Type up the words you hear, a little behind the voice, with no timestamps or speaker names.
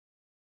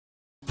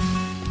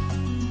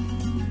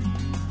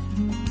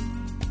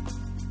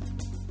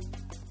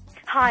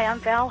Hi, I'm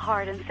Val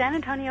Hart in San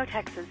Antonio,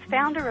 Texas,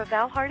 founder of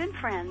Val Hart &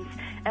 Friends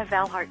at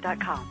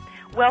valhart.com.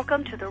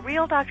 Welcome to the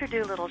Real Dr.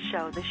 Doolittle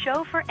Show, the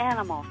show for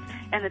animals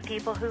and the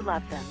people who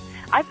love them.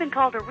 I've been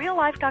called a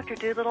real-life Dr.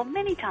 Doolittle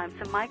many times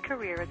in my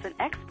career as an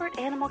expert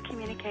animal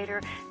communicator,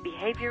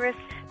 behaviorist,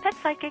 pet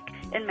psychic,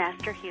 and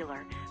master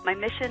healer. My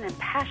mission and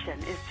passion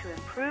is to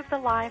improve the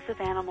lives of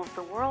animals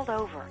the world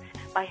over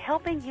by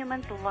helping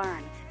humans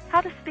learn how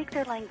to speak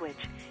their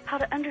language, how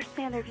to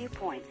understand their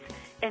viewpoints,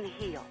 and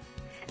heal.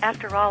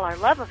 After all, our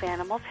love of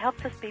animals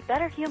helps us be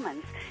better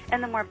humans,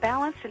 and the more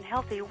balanced and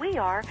healthy we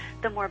are,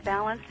 the more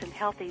balanced and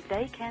healthy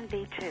they can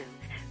be too.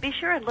 Be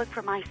sure and look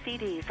for my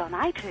CDs on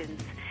iTunes.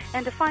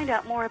 And to find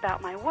out more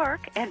about my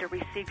work and to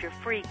receive your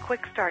free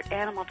Quick Start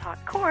Animal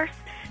Talk course,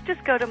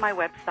 just go to my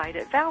website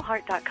at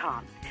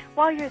valhart.com.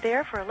 While you're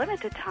there for a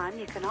limited time,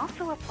 you can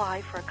also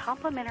apply for a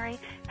complimentary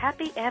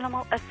Happy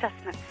Animal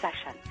Assessment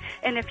session.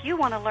 And if you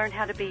want to learn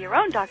how to be your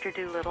own Dr.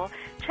 Doolittle,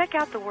 check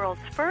out the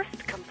world's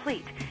first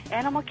complete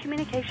animal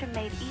communication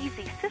made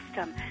easy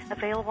system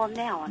available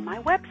now on my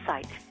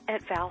website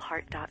at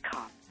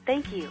valhart.com.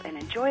 Thank you and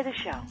enjoy the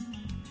show.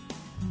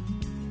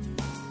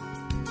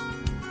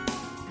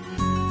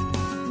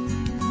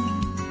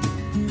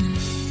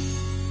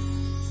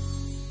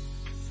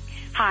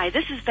 Hi,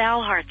 this is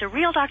Val Hart, the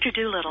Real Dr.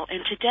 Doolittle,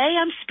 and today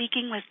I'm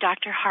speaking with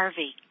Dr.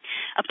 Harvey,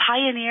 a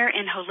pioneer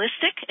in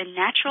holistic and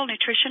natural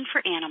nutrition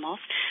for animals.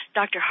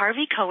 Dr.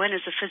 Harvey Cohen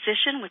is a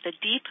physician with a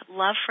deep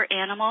love for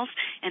animals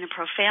and a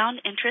profound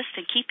interest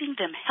in keeping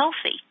them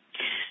healthy.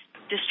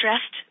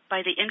 Distressed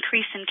by the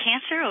increase in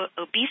cancer,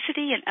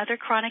 obesity, and other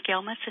chronic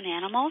ailments in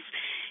animals,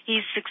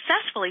 he's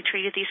successfully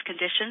treated these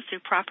conditions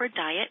through proper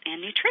diet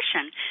and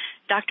nutrition.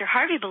 Dr.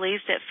 Harvey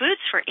believes that foods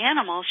for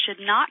animals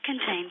should not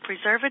contain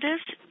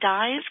preservatives,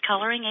 dyes,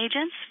 coloring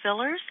agents,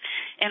 fillers,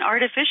 and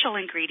artificial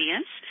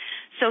ingredients.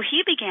 So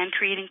he began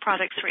creating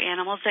products for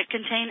animals that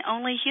contain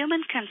only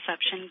human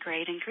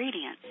consumption-grade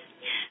ingredients.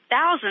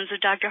 Thousands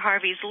of Dr.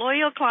 Harvey's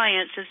loyal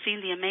clients have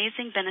seen the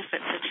amazing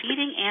benefits of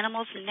feeding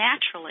animals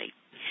naturally.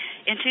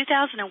 In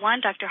 2001,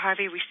 Dr.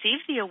 Harvey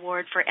received the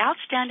award for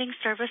outstanding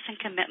service and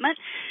commitment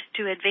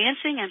to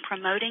advancing and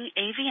promoting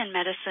avian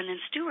medicine and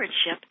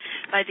stewardship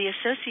by the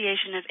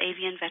Association of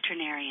Avian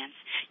Veterinarians.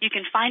 You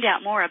can find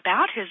out more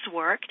about his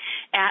work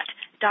at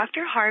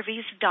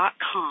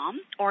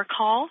drharveys.com or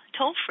call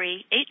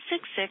toll-free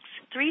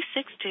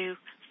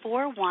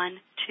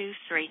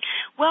 866-362-4123.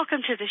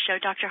 Welcome to the show,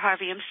 Dr.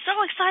 Harvey. I'm so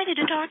excited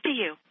to talk to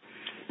you.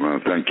 Well,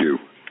 thank you.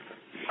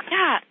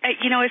 Yeah,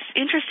 it's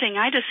interesting.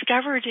 I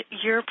discovered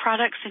your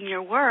products and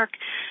your work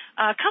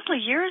a couple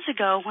of years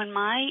ago when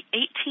my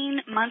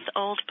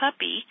 18-month-old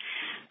puppy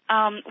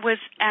was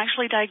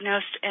actually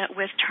diagnosed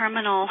with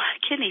terminal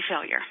kidney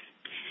failure.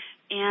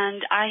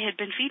 And I had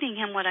been feeding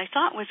him what I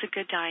thought was a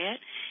good diet.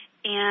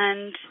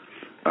 And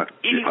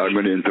anyway, I'm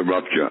going to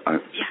interrupt you.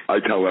 I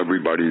tell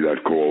everybody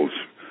that calls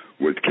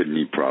with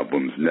kidney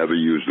problems, never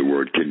use the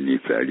word kidney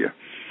failure.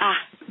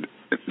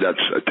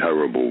 That's a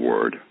terrible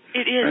word.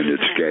 It is, and it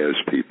scares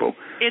people.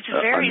 It's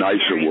very a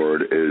nicer scary.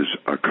 word is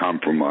a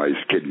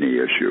compromised kidney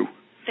issue.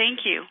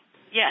 Thank you.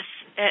 Yes,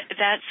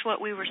 that's what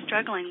we were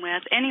struggling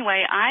with.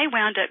 Anyway, I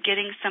wound up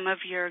getting some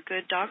of your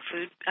good dog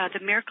food, the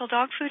Miracle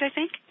Dog Food, I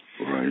think.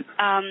 Right.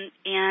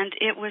 And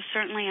it was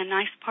certainly a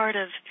nice part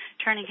of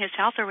turning his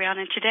health around.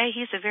 And today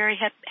he's a very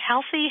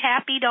healthy,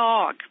 happy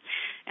dog.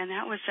 And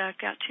that was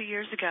about 2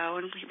 years ago.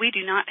 And we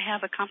do not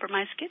have a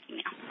compromised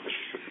kidney now,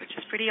 which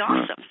is pretty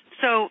awesome.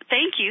 So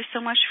thank you so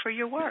much for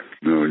your work.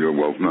 No, you're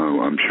welcome.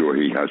 No, I'm sure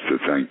he has to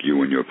thank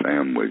you and your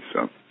family.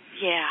 So.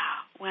 Yeah.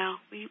 Well,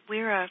 we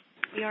are a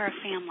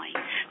family.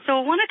 So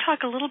I want to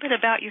talk a little bit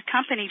about your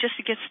company just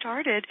to get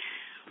started.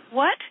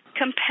 What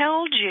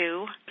compelled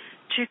you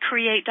to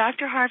create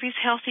Dr. Harvey's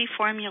Healthy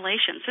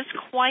Formulations? It's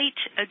quite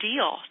a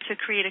deal to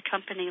create a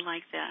company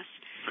like this.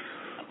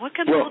 What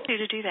compelled you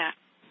to do that?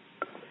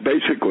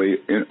 Basically,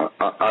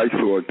 I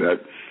thought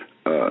that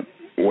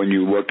when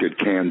you look at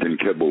canned and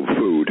kibbled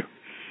food,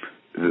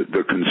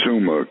 the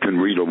consumer can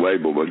read a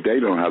label, but they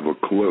don't have a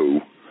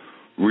clue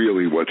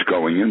really what's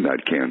going in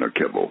that can or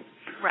kibble.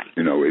 Right.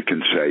 It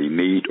can say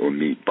meat or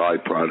meat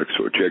byproducts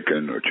or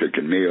chicken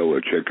meal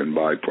or chicken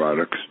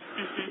byproducts.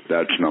 Mm-hmm.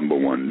 That's number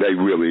one. They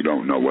really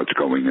don't know what's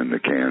going in the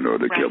can or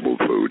the kibbled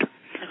food.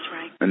 That's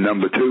right. And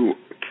number two,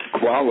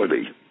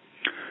 quality.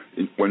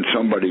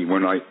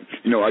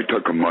 I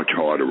took a much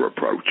harder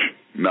approach.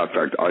 Matter of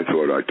fact, I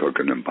thought I took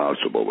an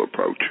impossible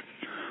approach.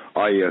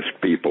 I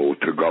asked people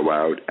to go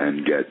out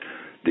and get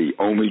the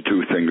only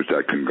two things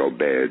that can go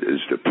bad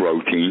is the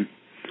protein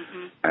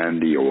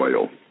and the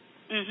oil.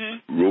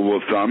 Mm-hmm. Rule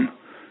of thumb,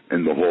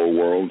 in the whole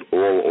world,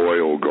 all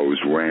oil goes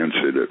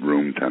rancid at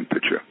room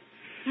temperature.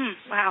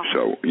 Wow.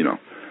 So,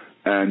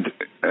 and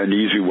an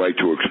easy way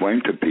to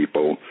explain to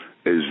people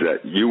is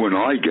that you and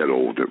I get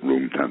old at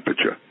room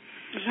temperature.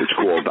 It's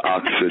called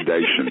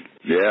oxidation.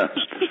 Yeah.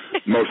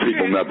 Most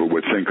people never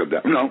would think of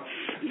that. No,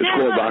 it's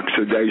called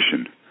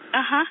oxidation.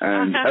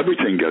 And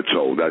everything gets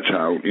old. That's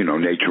how,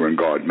 nature and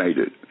God made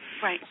it.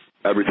 Right.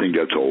 Everything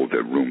gets old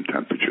at room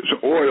temperature. So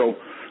oil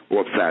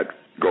or fat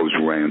goes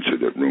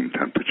rancid at room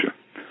temperature.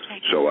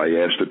 So I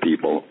ask the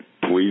people,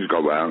 please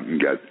go out and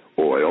get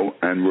oil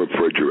and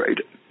refrigerate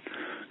it.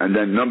 And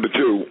then number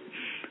 2,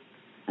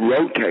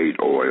 rotate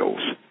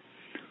oils.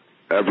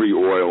 Every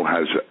oil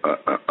has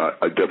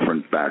a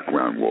different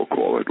background, we'll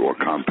call it, or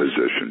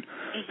composition.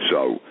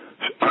 So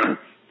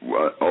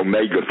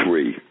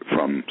omega-3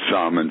 from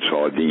salmon,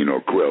 sardine,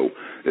 or krill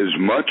is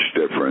much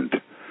different,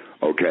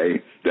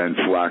 okay, than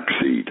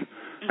flaxseed.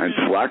 And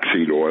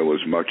flaxseed oil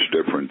is much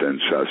different than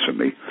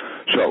sesame.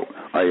 So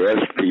I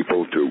ask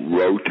people to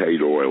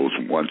rotate oils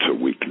once a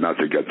week, not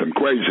to get them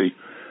crazy,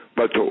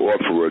 but to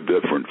offer a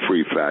different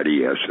free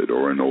fatty acid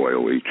or an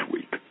oil each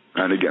week.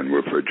 And again,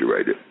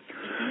 refrigerate it.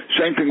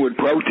 Same thing with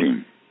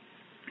protein.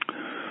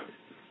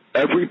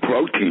 Every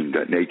protein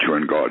that nature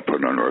and God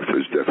put on earth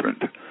is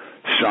different.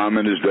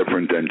 Salmon is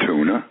different than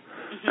tuna,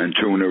 and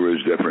tuna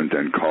is different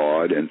than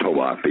cod and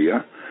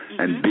tilapia,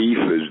 and beef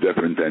is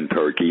different than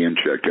turkey and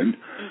chicken,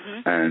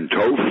 and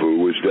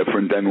tofu is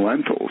different than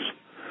lentils.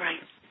 Right.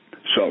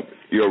 So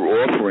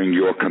you're offering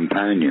your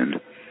companion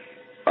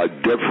a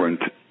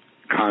different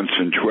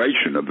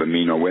concentration of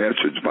amino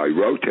acids by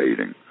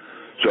rotating.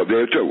 So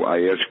there too,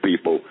 I ask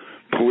people,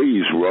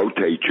 please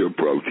rotate your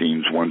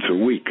proteins once a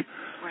week.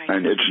 Right.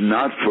 And it's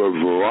not for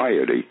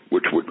variety,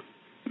 which would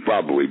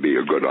probably be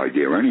a good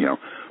idea anyhow,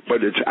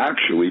 but it's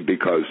actually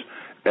because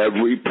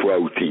every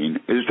protein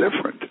is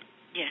different.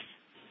 Yes.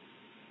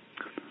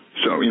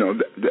 So,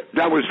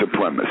 that was the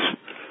premise.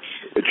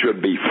 It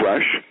should be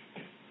fresh,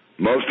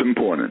 most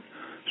important.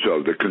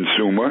 So the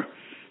consumer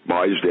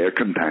buys their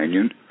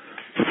companion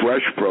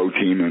fresh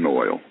protein and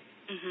oil.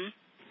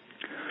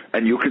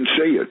 And you can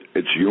see it.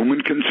 It's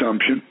human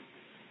consumption.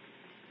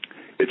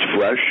 It's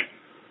fresh.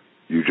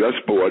 You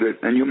just bought it,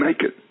 and you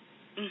make it.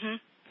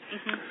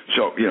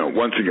 So,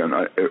 once again,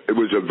 it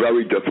was a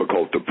very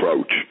difficult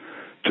approach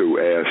to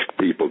ask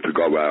people to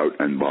go out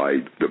and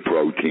buy the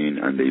protein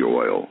and the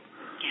oil.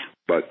 Yeah.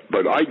 But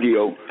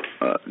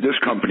this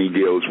company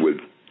deals with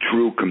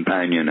true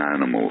companion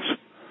animals.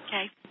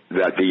 Okay.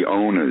 That the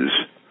owners,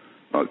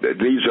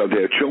 these are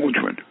their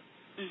children.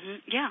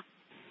 Yeah.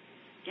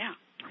 Yeah.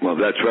 Well,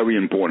 that's very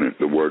important,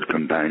 the word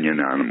companion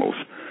animals.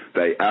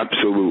 They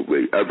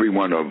absolutely, every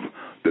one of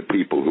the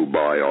people who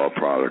buy our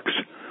products,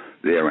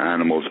 their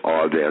animals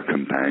are their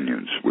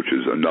companions, which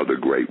is another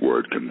great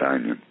word,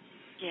 companion.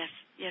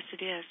 Yes,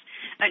 it is.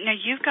 Now,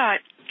 you've got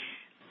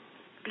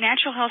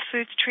natural health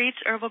foods, treats,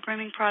 herbal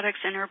grooming products,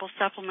 and herbal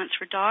supplements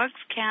for dogs,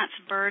 cats,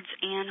 birds,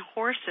 and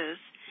horses.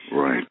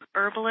 Right. You're an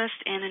herbalist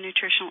and a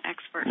nutritional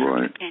expert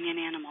for companion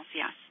animals,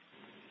 yes.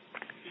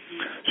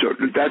 So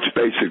that's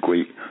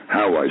basically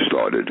how I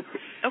started.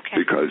 Okay.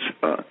 Because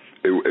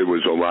it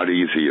was a lot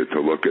easier to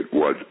look at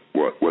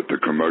what the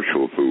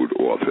commercial food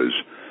offers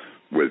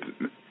with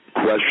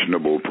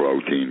questionable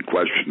protein,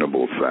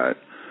 questionable fat,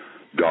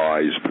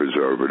 dyes,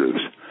 preservatives.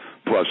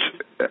 Plus,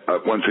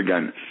 once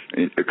again,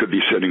 it could be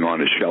sitting on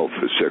a shelf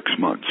for 6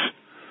 months.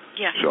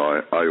 Yeah. So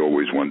I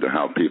always wonder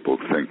how people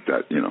think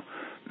that,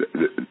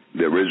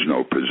 there is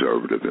no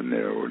preservative in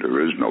there or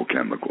there is no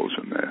chemicals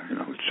in there.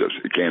 It's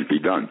just, it can't be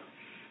done.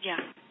 Yeah.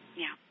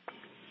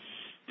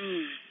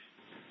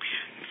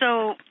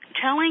 So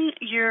telling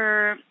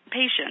your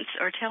patients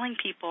or telling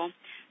people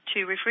to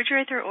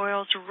refrigerate their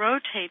oils,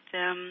 rotate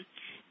them,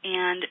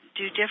 and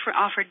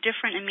offer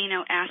different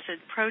amino acid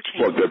proteins.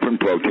 Well, different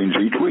proteins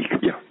each week,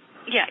 yeah.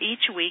 Yeah,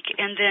 each week,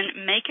 and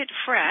then make it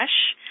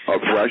fresh.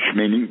 Fresh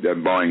meaning they're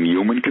buying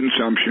human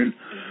consumption.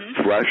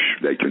 Fresh,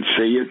 they can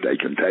see it, they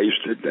can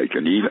taste it, they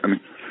can eat it. I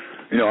mean,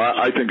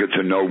 I think it's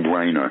a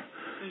no-brainer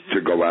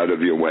to go out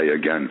of your way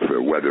again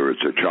for whether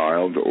it's a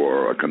child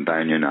or a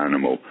companion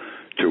animal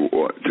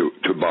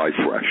to buy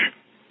fresh.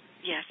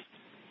 Yes,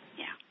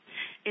 yeah.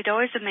 It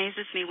always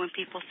amazes me when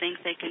people think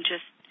they can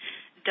just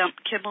dump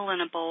kibble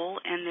in a bowl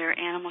and their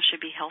animal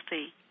should be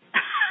healthy.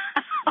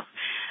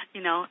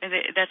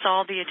 That's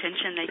all the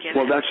attention they get.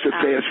 Well, that's the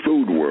fast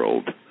food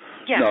world.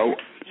 Yeah.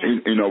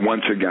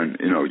 Once again,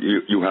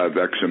 you have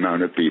X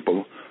amount of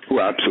people who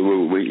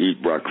absolutely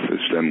eat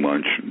breakfast and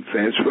lunch and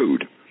fast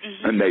food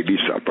and maybe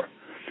supper.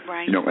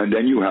 Right. And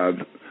then you have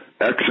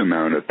X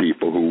amount of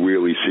people who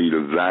really see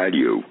the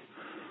value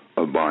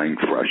of buying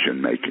fresh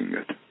and making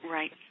it.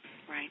 Right.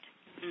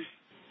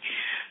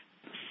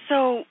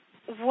 So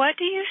what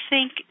do you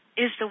think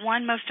is the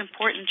one most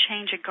important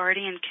change a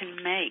guardian can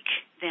make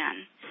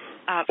then?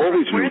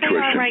 Always where nutrition. They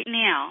are right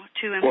now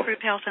to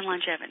improve health and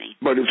longevity.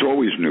 But it's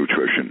always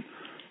nutrition.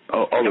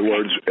 In other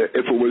words,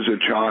 if it was a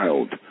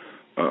child,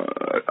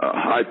 a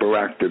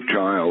hyperactive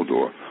child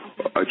or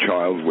a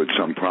child with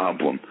some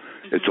problem,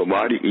 it's a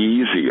lot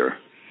easier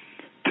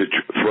to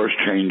first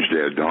change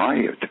their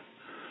diet,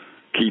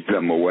 keep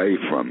them away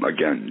from,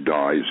 again,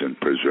 dyes and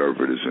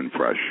preservatives and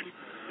fresh.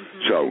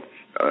 So,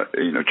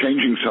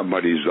 changing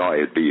somebody's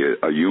diet, be it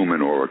a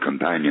human or a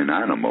companion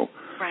animal,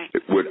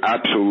 it would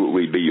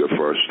absolutely be your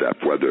first step,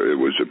 whether it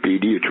was a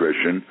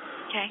pediatrician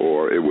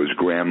or it was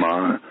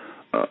grandma.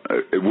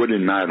 It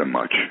wouldn't matter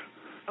much.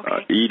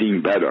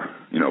 Eating better,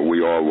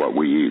 we are what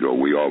we eat or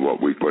we are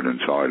what we put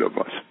inside of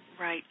us.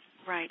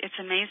 Right. it's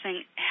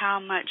amazing how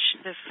much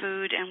the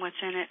food and what's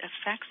in it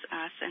affects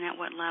us and at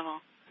what level.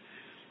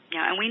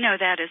 Yeah, and we know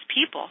that as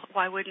people.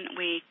 Why wouldn't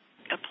we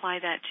apply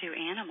that to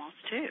animals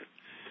too?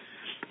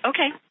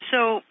 Okay,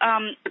 so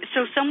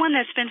someone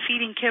that's been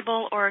feeding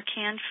kibble or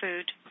canned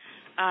food,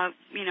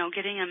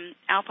 getting them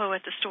Alpo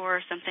at the store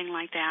or something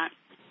like that,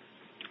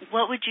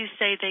 what would you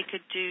say they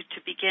could do to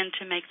begin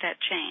to make that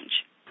change?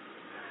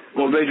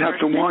 Well, they'd have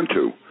to want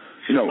to.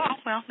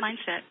 Well,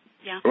 mindset.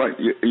 Yeah. Right.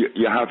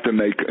 You have to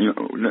make,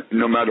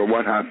 no matter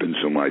what happens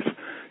in life,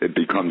 it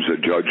becomes a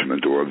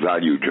judgment or a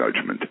value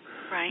judgment.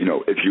 Right.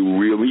 If you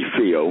really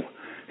feel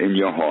in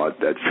your heart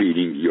that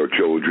feeding your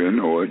children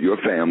or your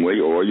family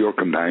or your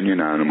companion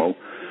animal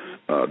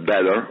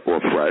better or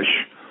fresh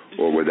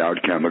or without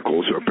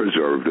chemicals or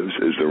preservatives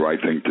is the right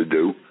thing to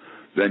do,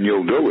 then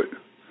you'll do it.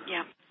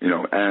 Yeah.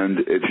 And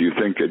if you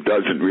think it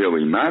doesn't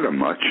really matter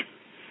much,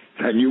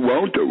 then you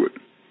won't do it.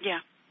 Yeah.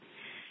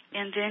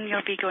 And then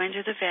you'll be going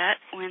to the vet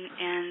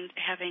and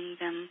having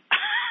them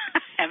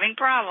having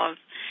problems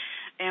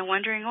and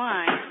wondering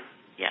why.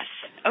 Yes.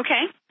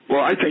 Okay.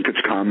 Well, I think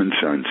it's common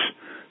sense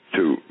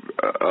to,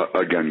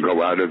 again,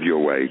 go out of your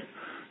way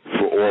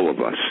for all of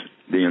us,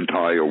 the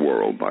entire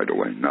world, by the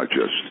way, not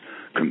just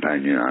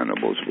companion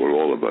animals, but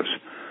all of us,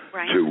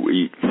 right, to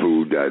eat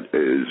food that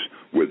is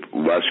with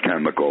less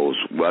chemicals,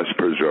 less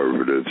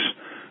preservatives,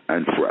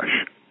 and fresh.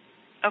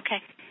 Okay.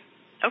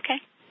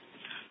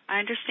 I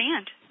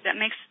understand. That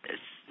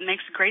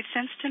makes great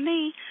sense to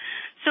me.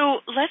 So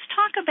let's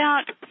talk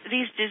about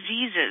these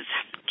diseases: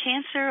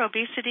 cancer,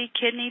 obesity,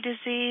 kidney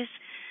disease.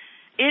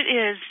 It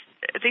is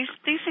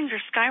these things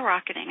are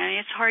skyrocketing. I mean,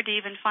 it's hard to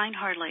even find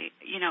hardly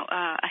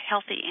a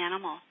healthy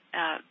animal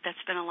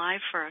that's been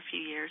alive for a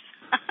few years.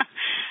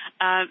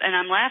 And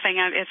I'm laughing.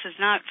 It's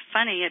not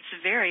funny. It's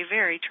very,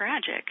 very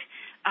tragic.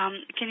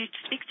 Can you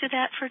speak to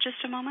that for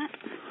just a moment?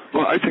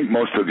 Well, I think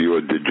most of you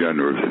are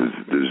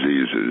degenerative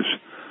diseases,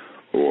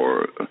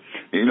 or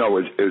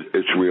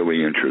it's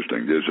really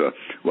interesting. There's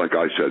like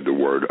I said, the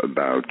word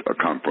about a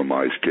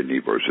compromised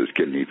kidney versus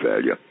kidney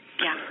failure.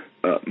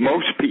 Yeah.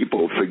 Most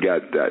people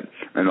forget that,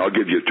 and I'll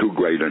give you two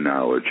great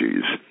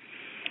analogies,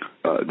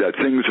 that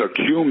things are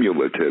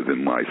cumulative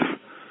in life.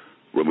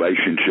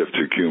 Relationships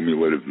are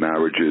cumulative,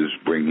 marriages,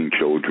 bringing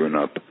children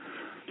up.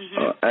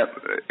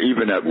 Mm-hmm.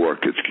 Even at work,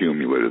 it's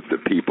cumulative, the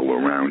people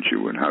around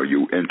you and how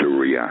you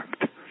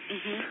interact.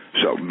 Mm-hmm.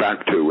 So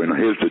back to, and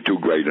here's the two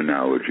great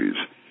analogies.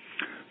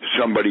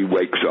 Somebody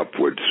wakes up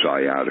with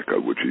sciatica,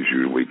 which is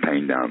usually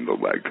pain down the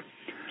leg.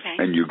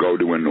 Okay. And you go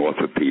to an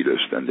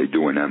orthopedist, and they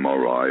do an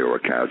MRI or a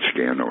CAT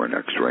scan or an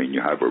X-ray, and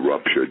you have a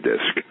ruptured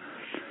disc.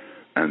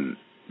 And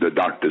the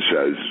doctor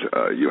says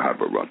you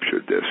have a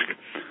ruptured disc.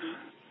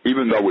 Mm-hmm.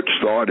 Even though it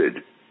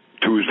started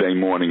Tuesday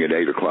morning at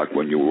 8 o'clock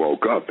when you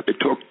woke up, it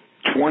took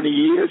 20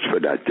 years for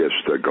that disc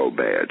to go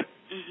bad.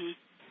 Mm-hmm.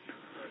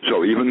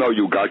 So even though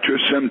you got your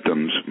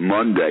symptoms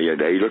Monday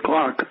at 8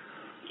 o'clock,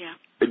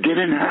 it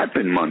didn't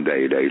happen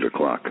Monday at 8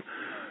 o'clock.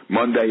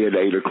 Monday at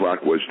 8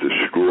 o'clock was the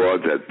straw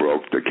that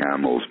broke the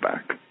camel's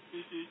back.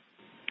 Mm-hmm.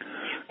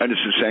 And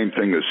it's the same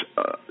thing as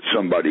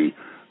somebody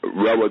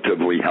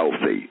relatively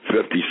healthy,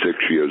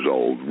 56 years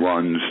old,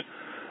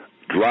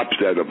 drops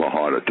dead of a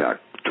heart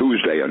attack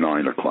Tuesday at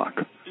 9 o'clock.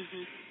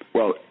 Mm-hmm.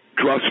 Well,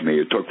 trust me,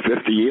 it took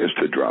 50 years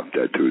to drop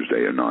dead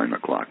Tuesday at 9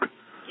 o'clock.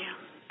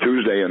 Yeah.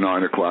 Tuesday at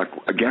 9 o'clock,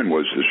 again,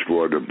 was the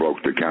straw that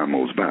broke the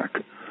camel's back.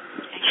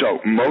 So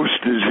most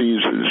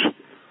diseases,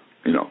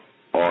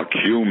 are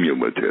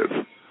cumulative.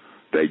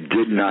 They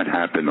did not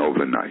happen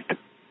overnight.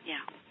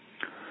 Yeah.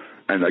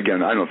 And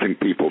again, I don't think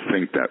people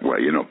think that way.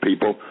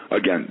 People,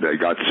 again, they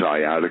got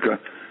sciatica.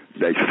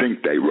 They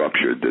think they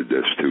ruptured the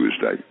disc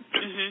Tuesday.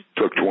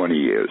 Mm-hmm. Took 20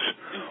 years.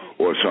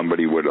 Mm-hmm. Or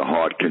somebody with a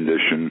heart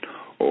condition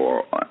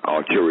or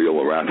arterial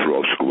or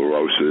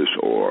atherosclerosis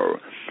or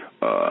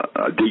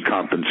a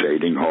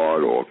decompensating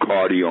heart or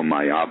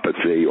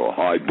cardiomyopathy or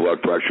high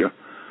blood pressure.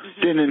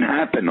 Mm-hmm. Didn't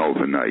happen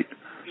overnight.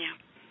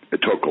 It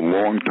took a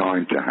long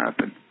time to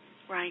happen.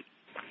 Right.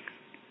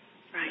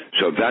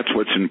 So that's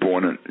what's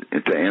important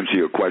to answer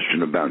your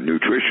question about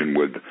nutrition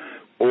with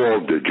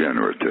all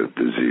degenerative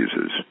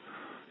diseases.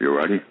 You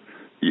ready?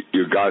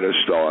 You got to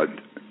start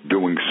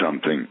doing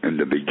something in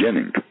the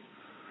beginning.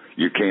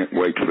 You can't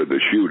wait for the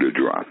shoe to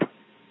drop.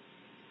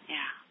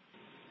 Yeah.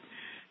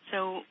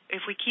 So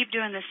if we keep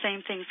doing the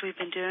same things we've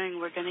been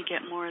doing, we're going to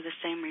get more of the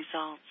same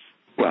results.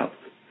 Well,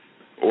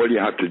 all you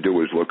have to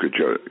do is look at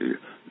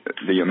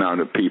the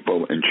amount of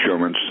people,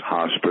 insurance,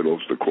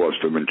 hospitals, the cost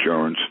of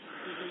insurance.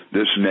 Mm-hmm.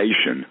 This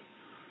nation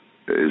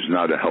is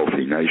not a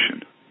healthy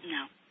nation.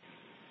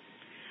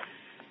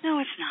 No,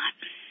 it's not.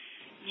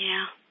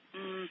 Yeah.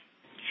 Mm.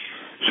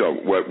 So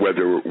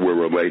whether we're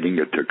relating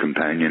it to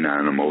companion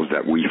animals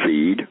that we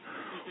feed,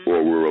 mm-hmm.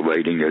 or we're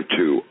relating it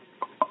to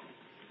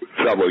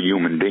fellow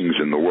human beings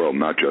in the world,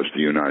 not just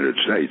the United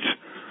States,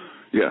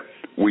 mm-hmm. yeah,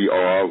 we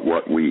are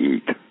what we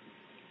eat.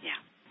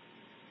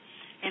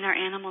 And our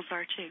animals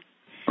are, too.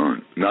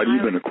 Not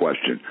even a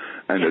question.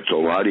 And it's a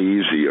lot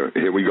easier.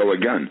 Here we go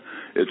again.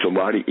 It's a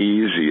lot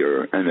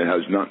easier, and it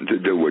has nothing to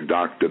do with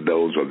doctor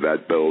bills or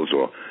vet bills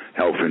or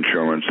health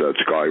insurance that's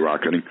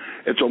skyrocketing.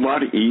 It's a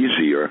lot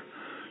easier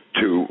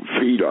to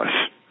feed us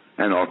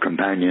and our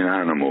companion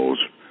animals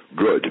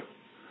good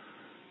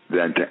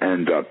than to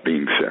end up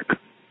being sick.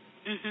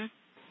 Mhm.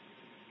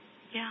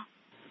 Yeah,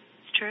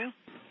 it's true.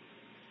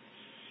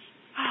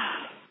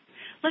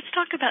 Let's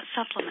talk about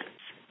supplements.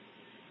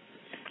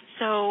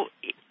 So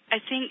I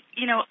think,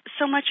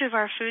 so much of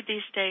our food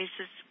these days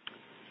is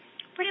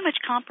pretty much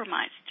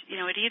compromised.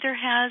 It either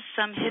has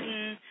some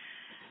hidden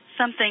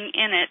something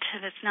in it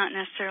that's not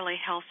necessarily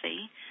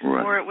healthy,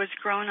 right, or it was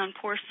grown on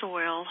poor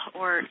soil,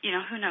 or,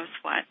 who knows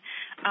what.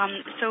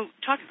 So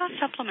talk about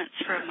supplements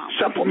for a moment.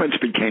 Supplements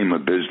became a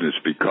business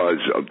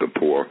because of the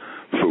poor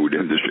food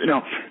industry.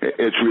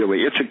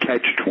 It's a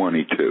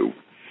catch-22.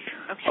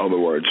 Okay. In other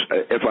words,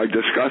 if I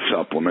discuss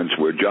supplements,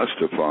 we're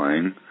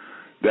justifying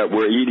that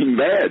we're eating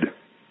bad.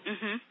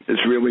 Mm-hmm.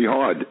 It's really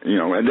hard,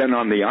 And then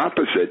on the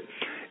opposite,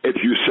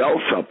 if you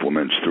sell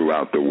supplements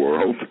throughout the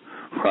world,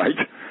 right,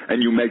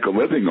 and you make a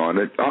living on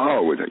it,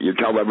 you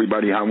tell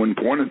everybody how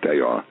important they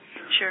are.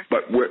 Sure.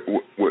 But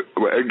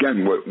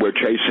we're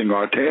chasing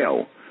our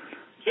tail.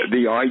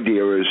 The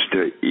idea is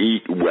to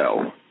eat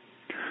well.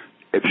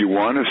 If you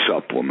want a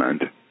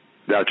supplement,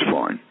 that's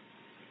fine.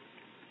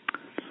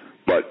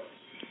 But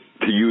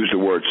to use the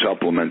word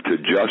supplement to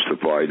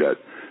justify that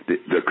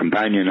the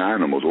companion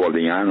animals or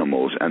the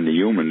animals and the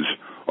humans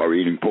are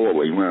eating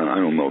poorly, well, I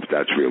don't know if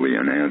that's really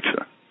an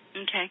answer.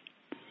 Okay.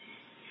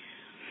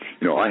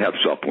 I have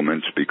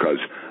supplements because,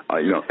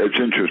 it's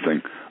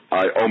interesting.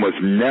 I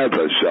almost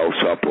never sell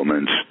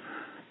supplements,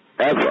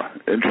 ever,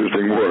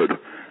 interesting word,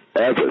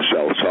 ever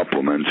sell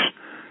supplements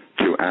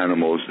to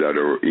animals that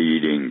are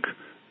eating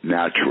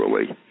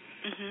naturally.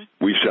 Mm-hmm.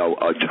 We sell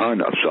a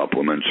ton of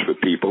supplements for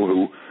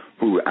people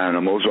who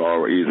animals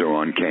are either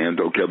on canned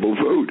or kibble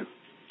food.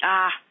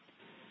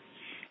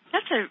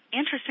 That's an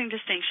interesting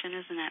distinction,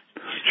 isn't it?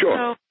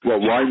 Sure. Well,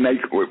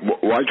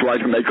 why try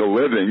to make a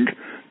living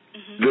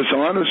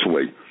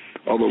dishonestly?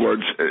 In other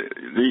words,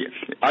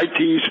 I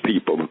tease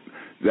people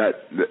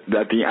that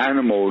the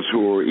animals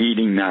who are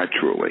eating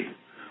naturally,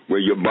 where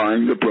you're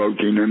buying the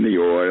protein and the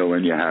oil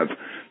and you have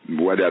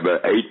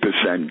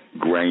 8%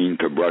 grain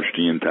to brush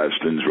the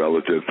intestines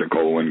relative to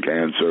colon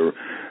cancer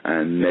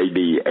and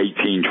maybe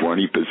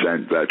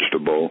 18-20%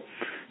 vegetable,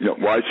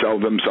 why sell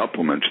them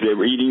supplements?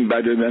 They're eating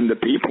better than the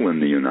people in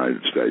the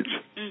United States.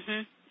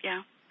 Mm-hmm.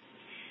 Yeah.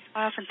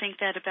 I often think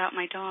that about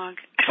my dog.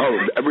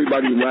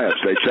 Everybody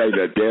laughs. They say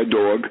that their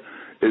dog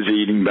is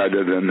eating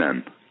better than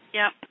them.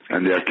 Yep.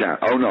 And their cat.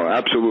 Oh, no,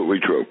 absolutely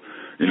true.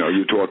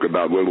 You talk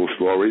about little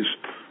stories.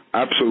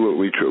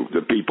 Absolutely true.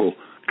 The people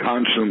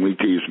constantly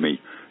tease me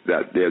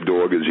that their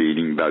dog is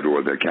eating better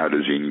or their cat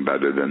is eating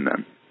better than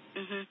them.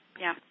 Mm-hmm.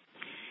 Yeah.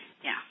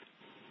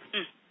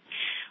 Yeah.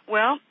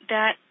 Well,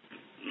 that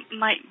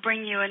might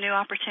bring you a new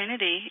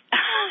opportunity.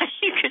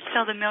 You could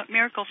sell the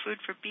miracle food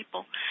for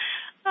people.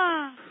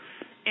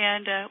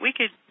 And we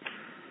could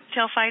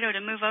tell Fido to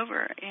move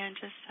over and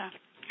just,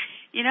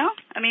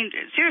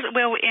 seriously,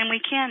 well, and we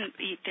can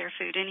eat their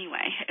food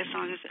anyway, as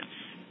long as it's,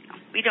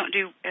 we don't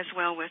do as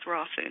well with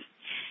raw food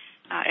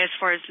as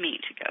far as meat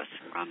goes,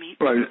 raw meat.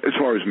 Right, as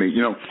far as meat,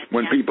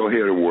 when people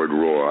hear the word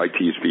raw, I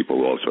tease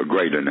people also,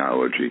 great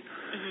analogy.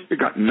 Mm-hmm. You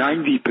got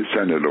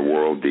 90% of the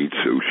world eats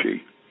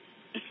sushi.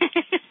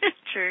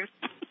 True.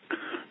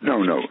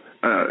 No.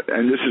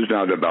 And this is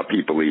not about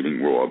people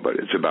eating raw, but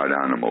it's about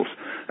animals.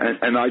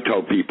 And I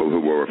tell people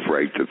who are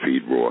afraid to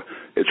feed raw,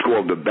 it's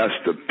called the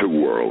best of two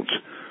worlds.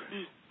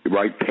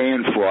 Right?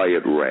 Pan fry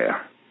it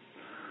rare.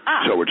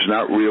 So it's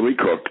not really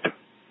cooked,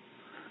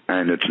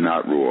 and it's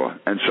not raw.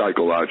 And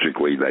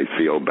psychologically, they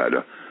feel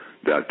better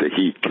that the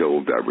heat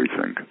killed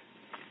everything.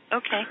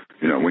 Okay.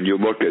 When you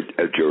look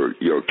at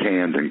your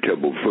canned and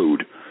kibble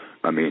food,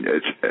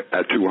 it's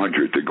at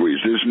 200 degrees.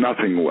 There's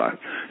nothing left.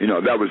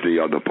 That was the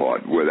other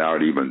part,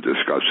 without even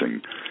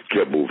discussing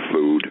kibble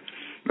food.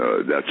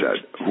 That's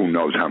at who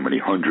knows how many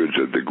hundreds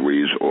of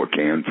degrees, or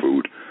canned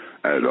food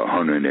at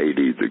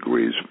 180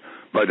 degrees.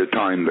 By the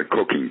time the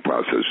cooking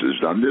process is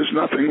done, there's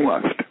nothing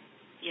left.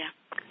 Yeah.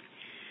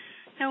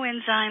 No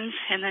enzymes,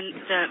 and then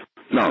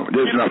No,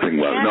 there's nothing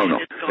left. No.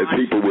 If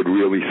people would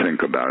really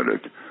think about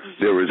it,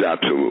 there is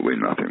absolutely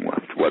nothing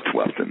left. What's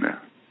left in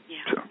there?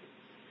 Yeah. So.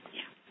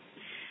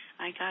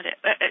 I got it.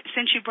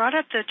 Since you brought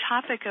up the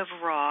topic of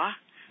raw,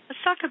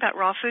 let's talk about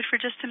raw food for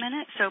just a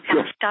minute. So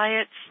sure.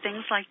 Diets,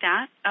 things like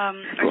that. Are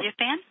you a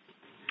fan?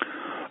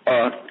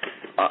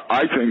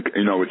 I think,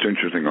 it's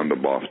interesting on the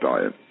BOF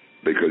diet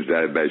because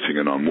they're basing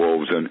it on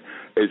wolves, and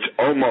it's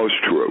almost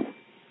true.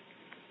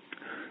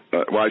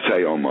 I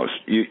say almost.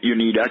 You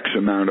need X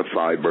amount of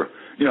fiber.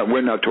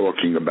 We're not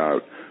talking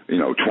about,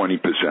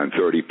 20%,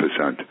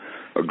 30%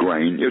 of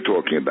grain. You're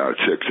talking about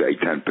 6,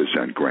 8,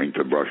 10% grain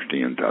to brush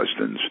the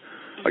intestines.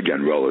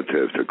 Again,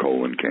 relative to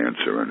colon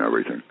cancer and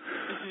everything.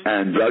 Mm-hmm.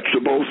 And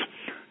vegetables,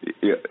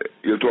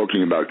 you're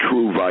talking about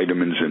true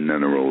vitamins and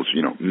minerals,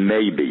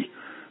 maybe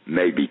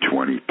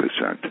 20%.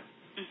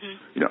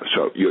 Mm-hmm.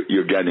 So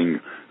you're getting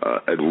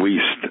at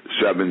least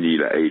 70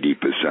 to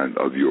 80%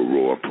 of your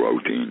raw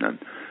protein. And,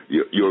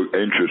 you're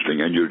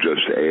interesting, and you're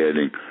just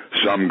adding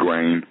some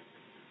grain,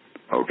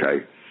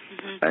 okay,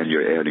 and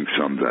you're adding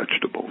some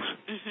vegetables.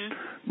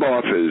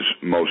 Barf is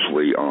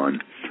mostly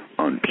on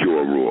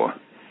pure raw,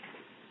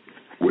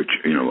 which,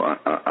 you know,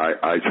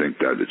 I think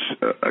that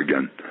it's,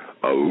 again,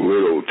 a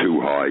little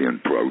too high in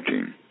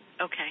protein.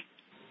 Okay.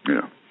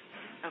 Yeah.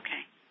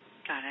 Okay.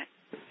 Got it.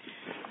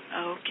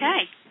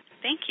 Okay.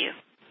 Thank you.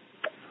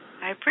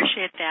 I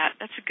appreciate that.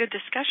 That's a good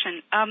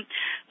discussion.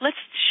 Let's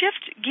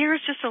shift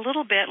gears just a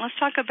little bit. Let's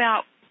talk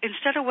about,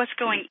 instead of what's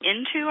going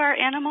into our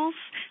animals,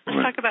 let's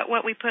talk about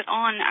what we put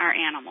on our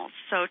animals.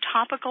 So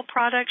topical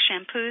products,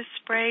 shampoos,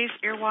 sprays,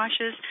 ear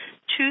washes,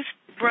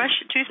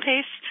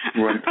 toothpaste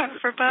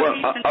for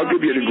puppies. Well, I'll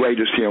give you the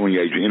greatest healing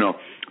agent, you know,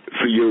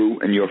 for you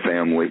and your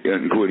family,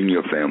 including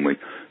your family,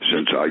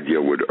 since I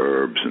deal with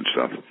herbs and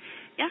stuff.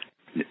 Yeah.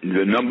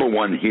 The number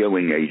one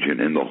healing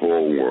agent in the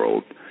whole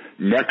world,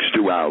 next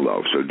to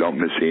aloe, so don't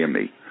mishear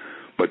me,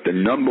 but the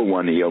number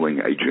one healing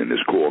agent is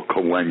called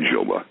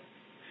calendula.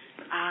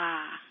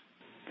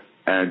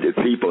 And if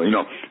people, you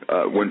know,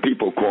 when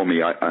people call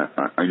me,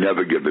 I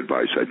never give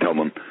advice. I tell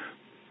them,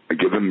 I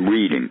give them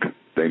reading.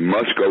 They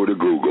must go to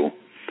Google,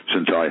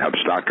 since I have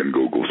stock in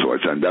Google, so I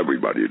send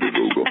everybody to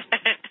Google.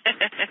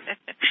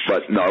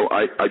 But no,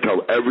 I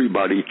tell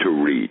everybody to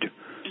read.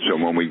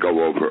 So when we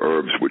go over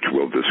herbs, which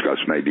we'll discuss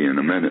maybe in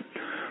a minute,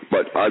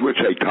 but I would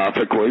say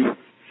topically,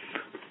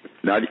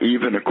 not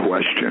even a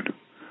question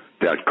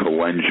that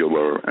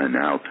calendula and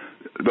now,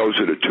 those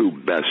are the two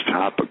best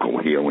topical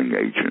healing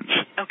agents.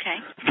 Okay.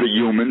 For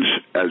humans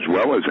as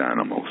well as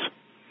animals.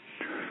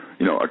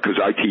 You know, because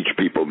I teach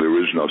people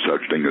there is no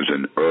such thing as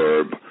an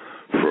herb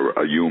for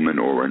a human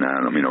or an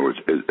animal. You know,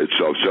 it's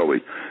so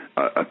silly.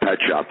 A pet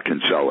shop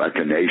can sell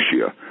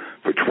echinacea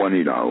for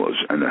 $20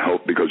 and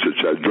because it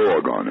says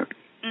dog on it.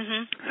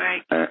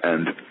 Right.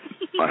 And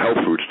a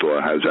health food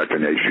store has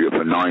echinacea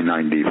for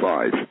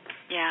 $9.95.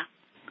 Yeah.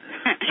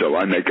 So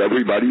I make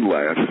everybody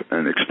laugh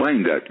and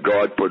explain that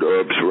God put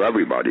herbs for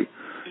everybody.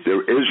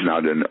 There is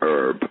not an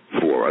herb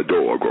for a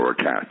dog or a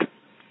cat.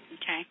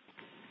 Okay.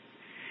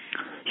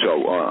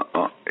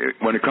 So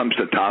when it comes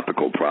to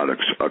topical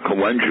products,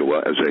 calendula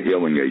as a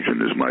healing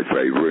agent is my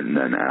favorite, and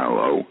then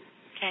aloe.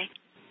 Okay.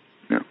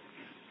 Yeah.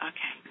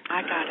 Okay.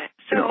 I got it.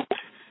 So. You know,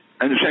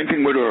 and the same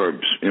thing with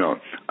herbs. You know,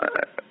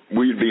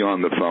 we'd be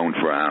on the phone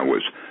for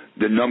hours.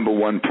 The number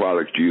one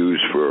product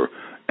used for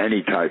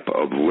any type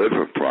of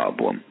liver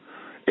problem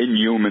in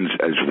humans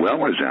as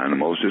well as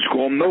animals is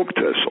called milk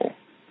thistle.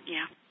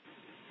 Yeah.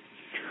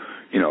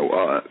 You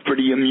know, for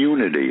the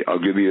immunity, I'll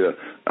give you,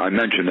 I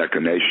mentioned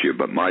echinacea,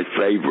 but my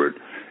favorite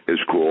is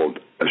called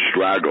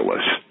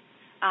astragalus.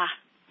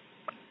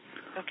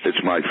 Okay.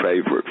 It's my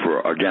favorite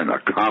for, again, a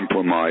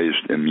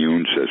compromised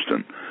immune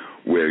system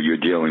where you're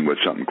dealing with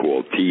something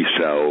called T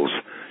cells,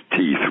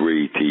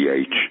 T3,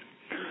 TH.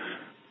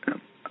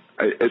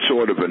 It's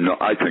sort of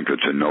I think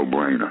it's a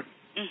no-brainer.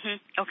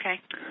 Okay.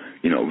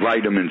 You know,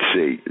 vitamin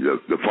C,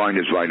 the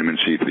finest vitamin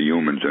C for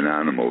humans and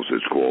animals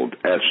is called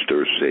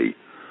ester C.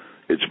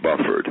 It's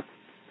buffered.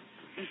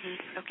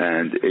 Okay.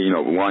 And, you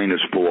know,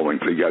 Linus Pauling,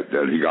 forget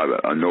that he got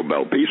a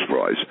Nobel Peace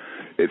Prize.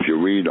 If you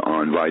read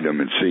on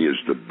vitamin C is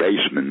the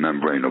basement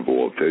membrane of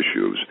all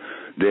tissues.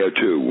 There,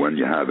 too, when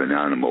you have an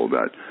animal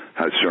that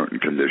has certain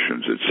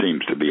conditions, it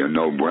seems to be a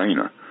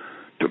no-brainer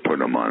to put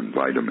them on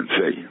vitamin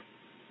C.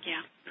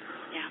 Yeah.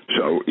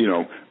 So, you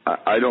know,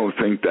 I don't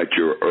think that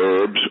your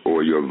herbs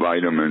or your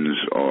vitamins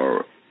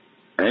are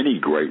any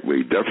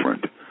greatly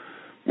different,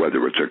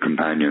 whether it's a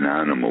companion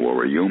animal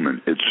or a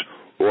human.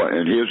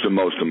 And here's the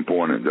most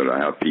important that I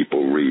have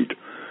people read.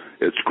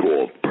 It's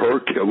called per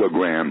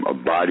kilogram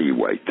of body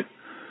weight,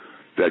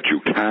 that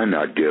you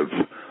cannot give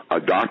a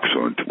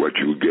dachshund what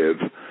you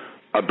give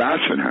a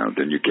basset hound,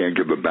 and you can't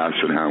give a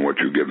basset hound what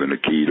you give an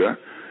Akita,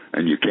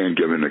 and you can't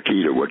give an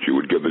Akita what you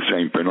would give a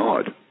St.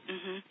 Bernard.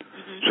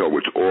 So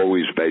it's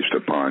always based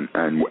upon,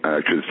 and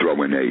I should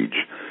throw in age,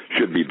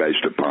 should be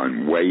based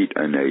upon weight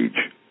and age.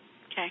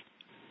 Okay.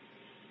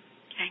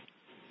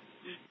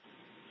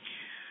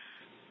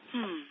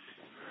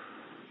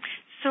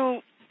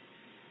 So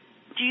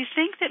do you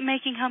think that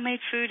making homemade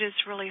food is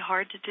really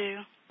hard to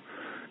do?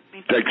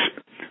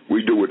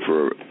 We do it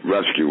for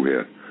rescue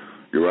here.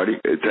 You ready?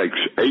 It takes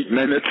 8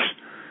 minutes,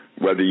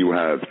 whether you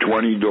have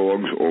 20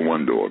 dogs or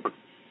one dog.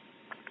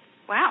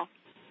 Wow.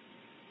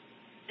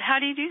 How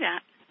do you do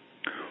that?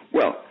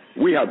 Well,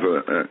 we have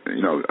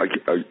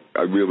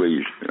I really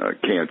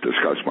can't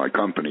discuss my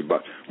company,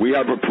 but we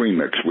have a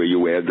premix where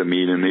you add the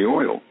meat and the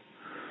oil.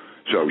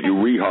 So you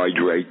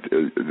rehydrate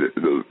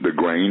the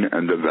grain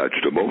and the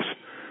vegetables.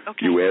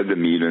 Okay. You add the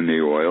meat and the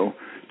oil.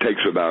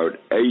 Takes about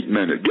 8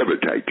 minutes, give or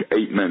take,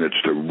 8 minutes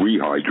to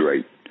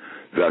rehydrate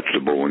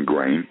vegetable and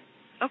grain.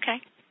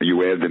 Okay.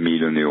 You add the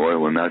meat and the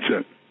oil, and that's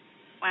it.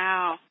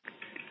 Wow.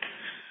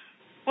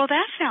 Well,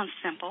 that sounds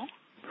simple.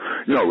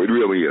 No, it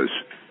really is.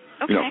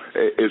 Okay. You know,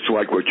 it's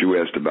like what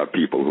you asked about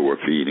people who are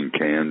feeding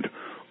canned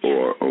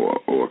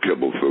or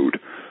kibble food.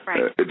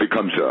 Right. It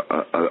becomes,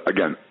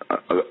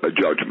 a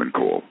judgment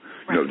call.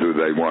 You know, do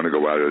they want to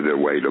go out of their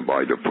way to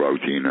buy the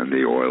protein and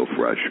the oil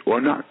fresh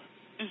or not?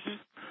 Mm-hmm.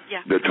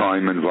 Yeah. The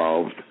time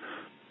involved.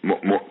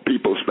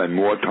 People spend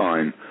more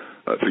time,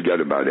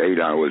 forget about 8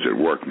 hours at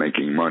work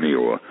making money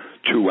or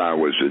 2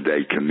 hours a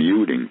day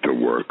commuting to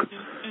work,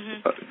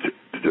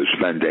 to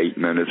spend 8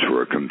 minutes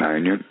for a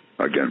companion,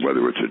 again,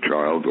 whether it's a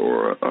child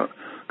or a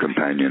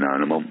companion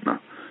animal, no,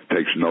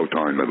 takes no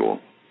time at all.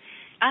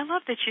 I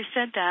love that you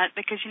said that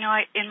because, you know,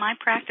 in my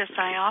practice,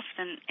 I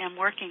often am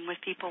working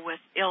with people with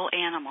ill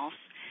animals,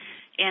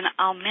 and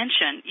I'll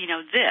mention, you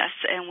know, this,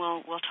 and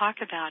we'll talk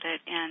about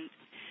it, and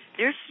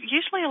there's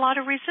usually a lot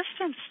of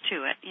resistance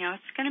to it. You know,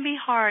 it's going to be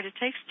hard. It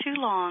takes too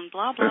long,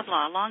 blah, blah,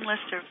 blah, long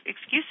list of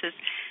excuses.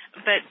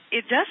 But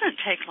it doesn't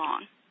take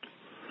long,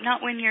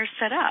 not when you're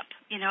set up.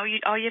 You know,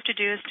 all you have to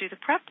do is do the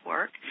prep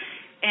work,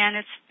 and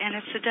it's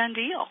a done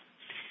deal,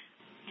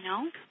 you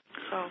know.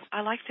 So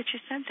I like that you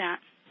said that.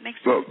 Makes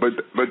sense. Well,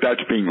 but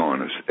that's being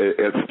honest.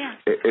 It's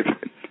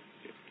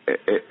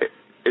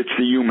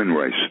the human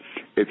race.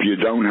 If you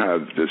don't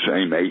have the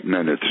same 8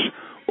 minutes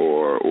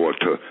or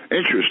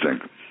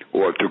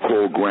to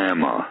call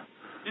grandma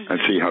and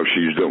see how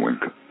she's doing,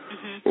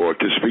 or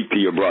to speak to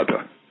your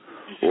brother,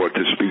 or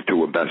to speak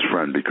to a best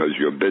friend because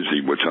you're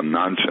busy with some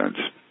nonsense.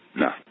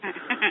 No,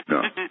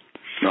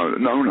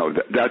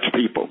 that's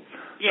people.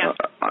 Yeah.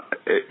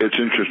 It's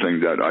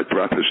interesting that I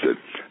prefaced it.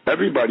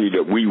 Everybody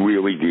that we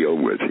really deal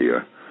with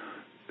here,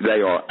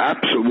 they are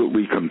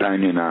absolutely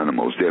companion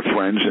animals. They're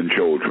friends and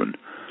children.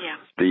 Yeah.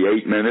 The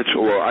 8 minutes,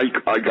 or I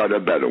got a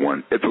better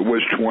one. If it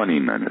was 20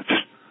 minutes,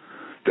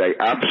 they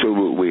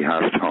absolutely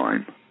have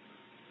time.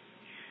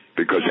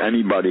 Because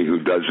anybody who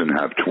doesn't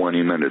have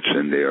 20 minutes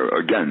in there,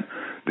 again,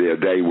 their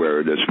day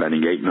where they're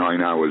spending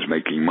 8-9 hours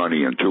making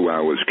money and 2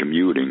 hours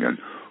commuting and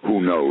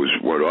who knows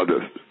what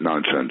other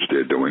nonsense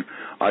they're doing,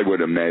 I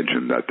would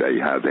imagine that they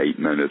have 8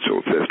 minutes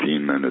or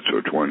 15 minutes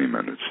or 20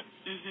 minutes.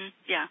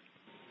 Yeah.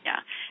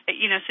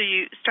 You know, so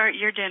you start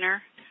your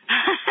dinner,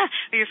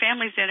 or your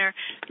family's dinner,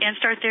 and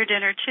start their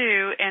dinner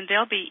too, and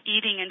they'll be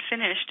eating and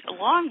finished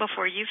long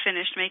before you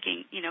finished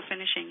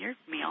finishing your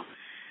meal.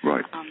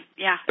 Right.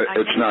 Yeah.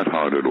 It's not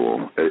hard at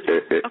all.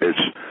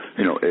 It's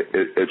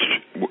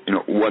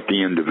what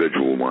the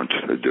individual wants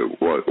to do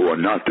or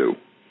not do.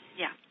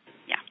 Yeah.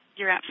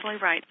 You're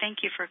absolutely right.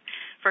 Thank you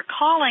for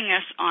calling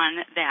us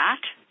on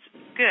that.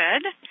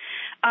 Good.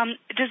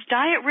 Does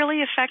diet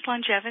really affect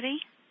longevity?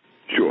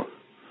 Sure.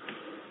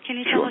 Can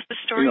you tell us the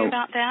story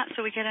about that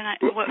so we get an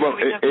idea?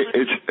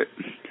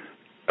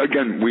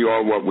 Again, we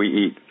are what we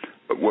eat.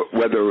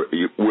 Whether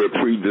we're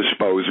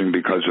predisposing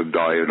because of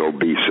diet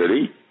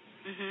obesity,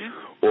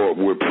 or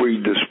we're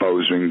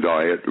predisposing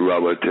diet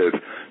relative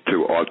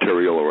to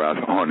arterial or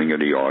hardening of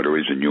the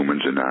arteries in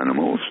humans and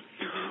animals,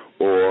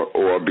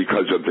 or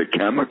because of the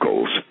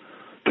chemicals,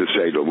 to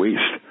say the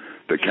least,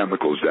 the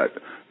chemicals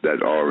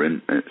that are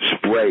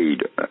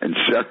sprayed,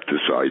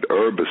 insecticide,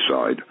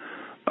 herbicide.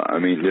 I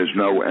mean, there's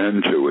no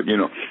end to it. You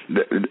know,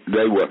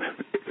 they were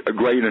a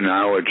great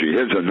analogy.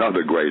 Here's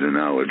another great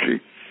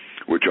analogy,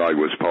 which I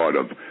was part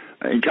of.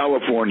 In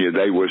California,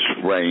 they were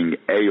spraying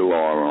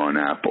Alar on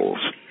apples.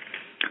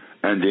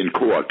 And in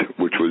court,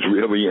 which was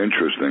really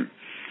interesting,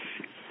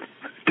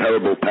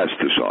 terrible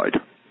pesticide,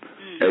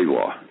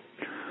 Alar.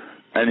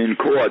 And in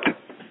court,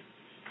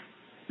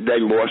 they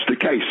lost the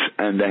case,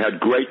 and they had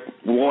great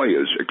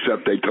lawyers,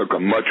 except they took a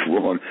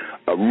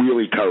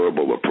really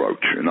terrible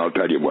approach. And I'll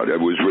tell you what, it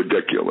was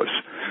ridiculous.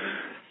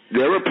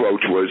 Their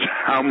approach was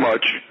how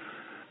much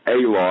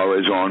Alar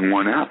is on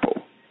one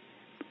apple.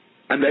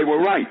 And they were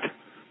right,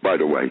 by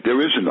the way. There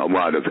isn't a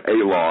lot of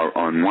Alar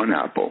on one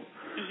apple.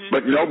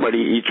 But nobody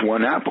eats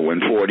one apple in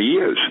 40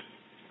 years.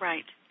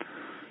 Right.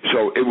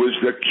 So it was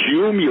the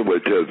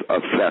cumulative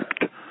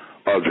effect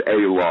of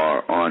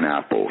Alar on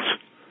apples.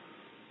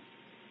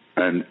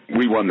 And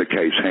we won the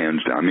case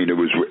hands down. I mean, it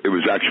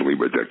was actually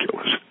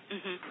ridiculous.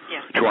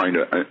 Trying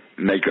to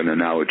make an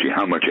analogy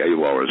how much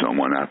Alar is on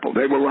one apple.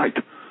 They were right.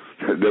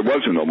 There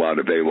wasn't a lot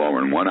of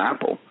Alar on one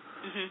apple.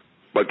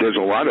 But there's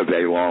a lot of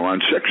Alar on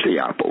 60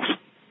 apples.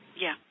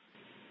 Yeah.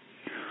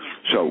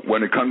 So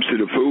when it comes to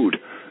the food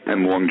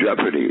and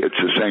longevity, it's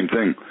the same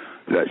thing,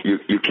 that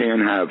you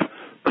can't have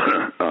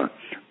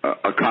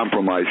a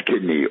compromised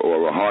kidney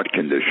or a heart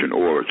condition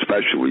or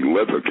especially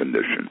liver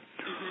condition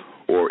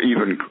or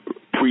even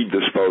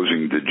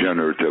predisposing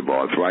degenerative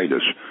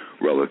arthritis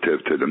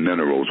relative to the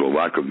minerals or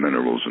lack of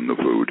minerals in the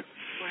food.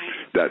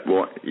 Right.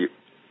 That,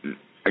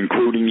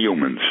 including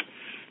humans,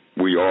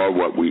 we are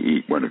what we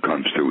eat when it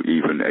comes to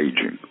even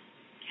aging.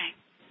 Okay.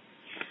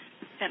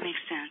 That makes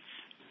sense.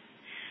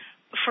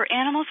 For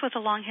animals with a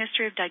long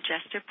history of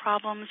digestive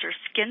problems or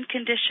skin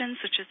conditions,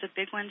 which is a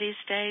big one these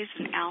days,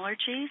 and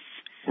allergies,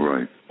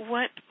 right?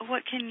 What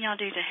can y'all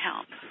do to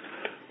help?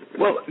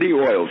 Well, the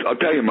oils. I'll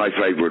tell you my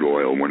favorite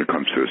oil when it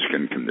comes to a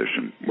skin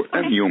condition,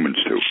 and humans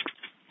too.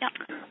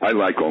 Yep. I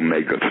like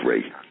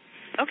omega-3.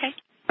 Okay.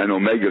 And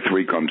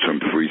omega-3 comes from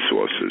 3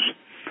 sources: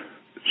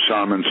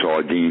 salmon,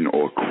 sardine,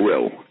 or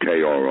krill,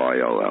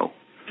 Krill.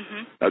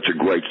 That's a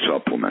great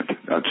supplement.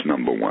 That's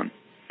number one.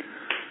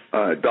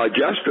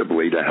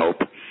 Digestively, to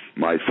help,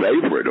 my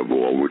favorite of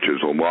all, which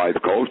is a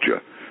live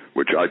culture,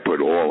 which I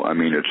put all, I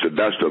mean, it's the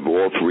best of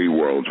all three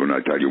worlds when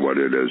I tell you what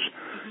it is.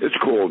 It's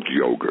called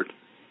yogurt.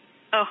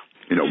 Oh.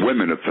 You know,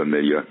 women are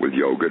familiar with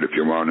yogurt. If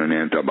you're on an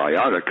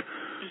antibiotic,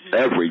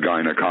 every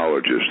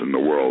gynecologist in the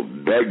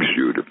world begs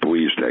you to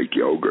please take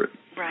yogurt.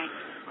 Right.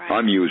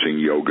 I'm using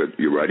yogurt.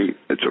 You ready?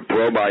 It's a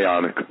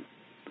probiotic.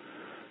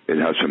 It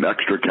has some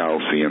extra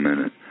calcium in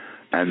it.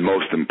 And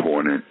most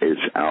important,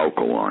 it's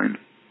alkaline.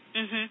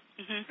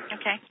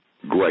 Okay.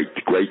 Great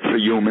for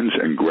humans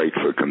and great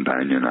for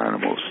companion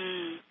animals.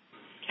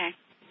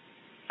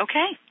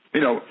 Okay.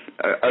 You know,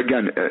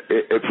 again,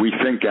 if we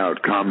think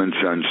out common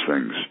sense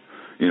things,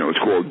 you know, it's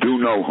called do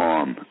no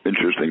harm.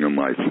 Interesting in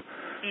life.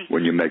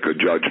 When you make a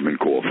judgment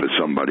call for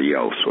somebody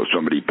else or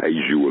somebody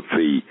pays you a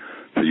fee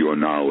for your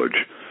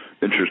knowledge.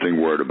 Interesting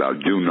word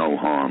about do no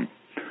harm.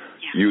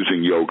 Yeah.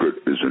 Using yogurt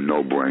is a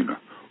no-brainer.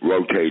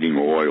 Rotating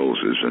oils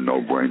is a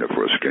no-brainer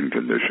for a skin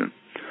condition.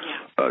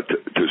 Yeah.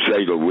 To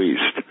say the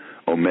least,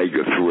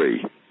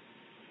 omega-3.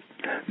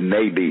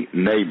 Maybe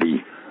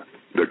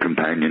the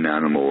companion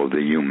animal of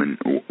the human,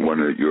 one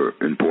of your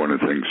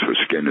important things for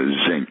skin is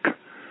zinc.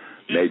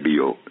 Maybe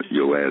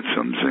you'll add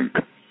some zinc.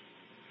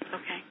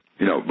 Okay.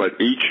 You know, but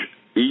each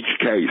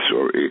case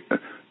or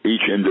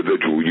each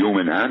individual,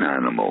 human and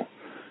animal,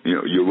 you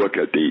know, you look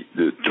at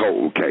the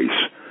total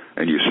case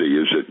and you see,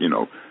 is it, you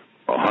know,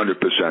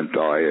 100%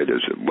 diet?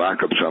 Is it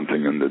lack of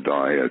something in the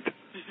diet?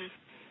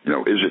 You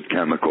know, is it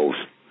chemicals?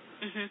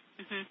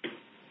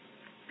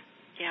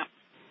 Yeah,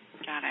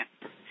 got it.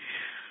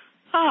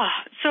 Oh,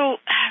 so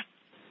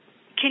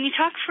can you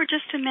talk for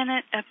just a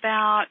minute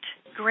about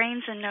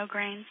grains and no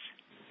grains?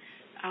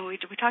 We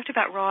talked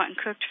about raw and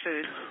cooked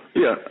food.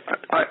 Yeah,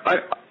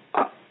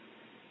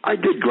 I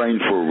did grain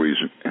for a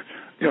reason.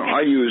 You know,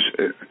 I use,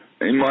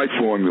 in my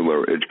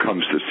formula, it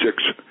comes to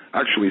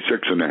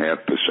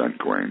 6.5%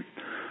 grain.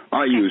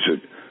 I use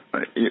it,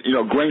 you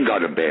know, grain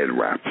got a bad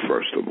rap,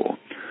 first of all,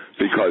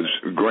 because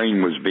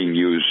grain was being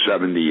used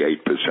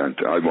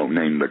 78%. I won't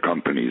name the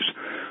companies,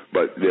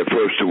 but their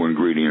first two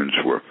ingredients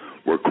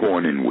were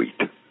corn and wheat.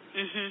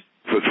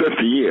 For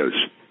 50 years.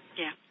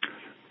 Yeah.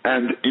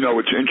 And, you know,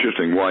 it's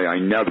interesting why I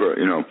never,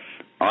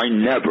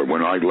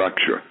 when I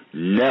lecture,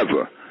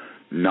 never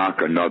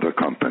knock another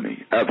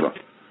company, ever.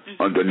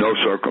 Under no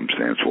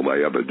circumstance will I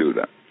ever do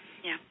that.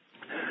 Yeah.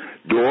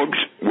 Dogs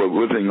were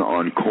living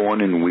on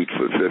corn and wheat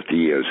for 50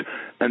 years,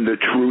 and the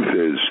truth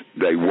is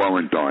they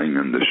weren't dying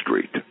in the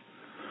street.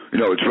 You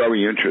know, it's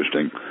very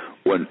interesting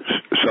when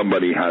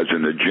somebody has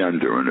an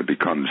agenda and it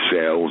becomes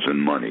sales and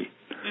money.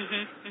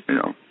 You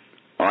know,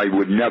 I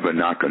would never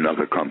knock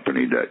another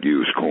company that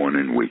used corn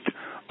and wheat.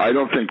 I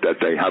don't think that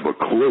they have a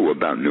clue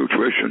about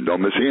nutrition.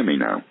 Don't mishear me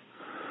now.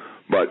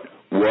 But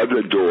were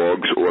the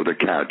dogs or the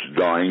cats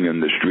dying in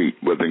the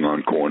street living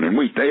on corn and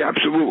wheat? They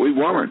absolutely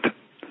weren't.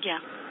 Yeah.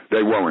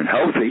 They weren't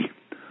healthy.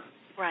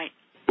 Right.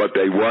 But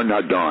they were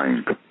not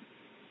dying.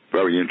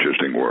 Very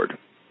interesting word.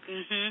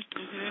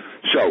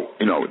 So,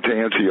 you know, to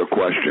answer your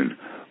question,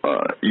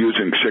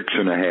 using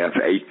 6.5%,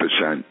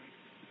 8%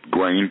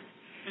 grain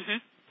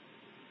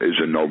is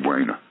a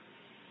no-brainer.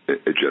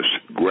 It's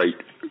just great,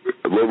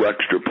 a little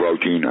extra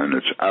protein, and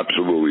it's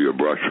absolutely a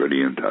brush for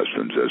the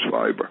intestines as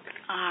fiber.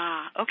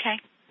 Okay.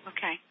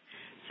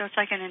 So it's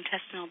like an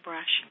intestinal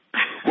brush.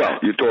 Well,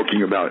 you're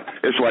talking about,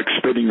 it's like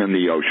spitting in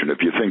the ocean.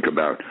 If you think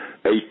about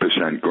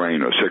 8%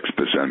 grain or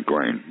 6%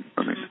 grain,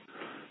 I mean.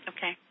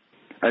 Okay.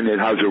 And it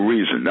has a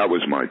reason. That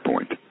was my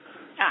point.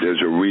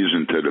 There's a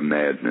reason to the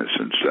madness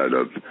instead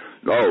of,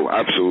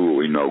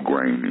 absolutely no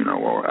grain, you know,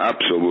 or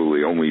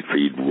absolutely only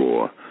feed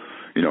raw.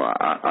 You know,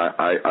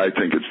 I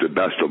think it's the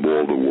best of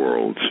all the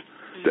worlds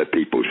that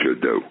people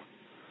should do.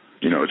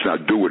 You know, it's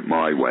not do it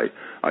my way.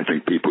 I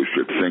think people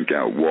should think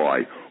out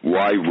why.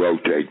 Why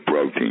rotate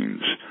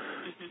proteins?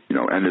 You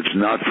know, and it's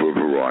not for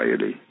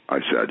variety, I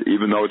said,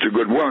 even though it's a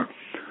good word.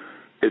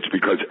 It's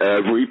because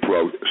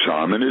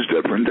salmon is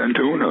different than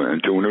tuna,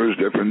 and tuna is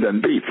different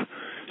than beef.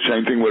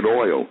 Same thing with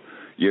oil.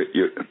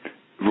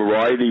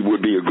 Variety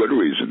would be a good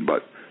reason,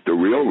 but the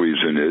real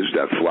reason is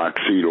that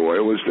flaxseed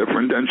oil is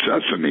different than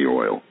sesame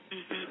oil.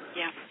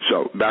 Yeah.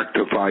 So back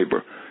to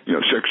fiber,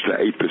 6 to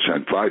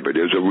 8% fiber.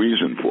 There's a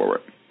reason for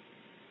it.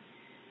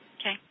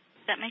 Okay,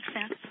 that makes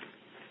sense.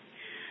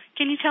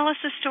 Can you tell us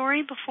a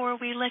story before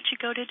we let you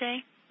go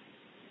today?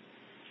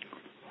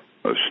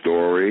 A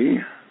story?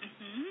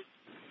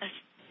 A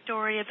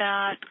story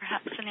about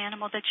perhaps an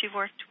animal that you've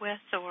worked with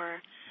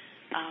or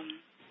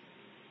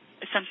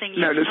something.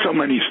 No, there's so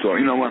many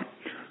stories. You know what?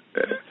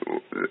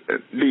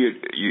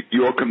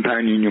 Your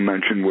companion you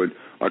mentioned with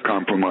a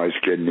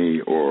compromised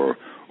kidney or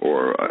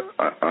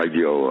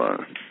ideal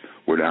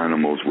with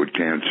animals with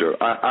cancer.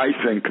 I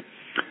think,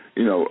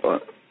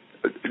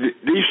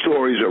 these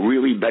stories are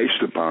really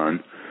based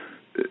upon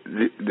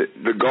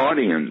the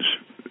guardians.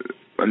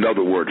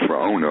 Another word for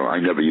owner. I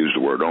never use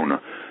the word owner.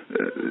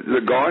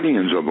 The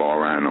guardians of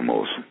our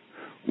animals,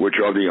 which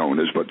are the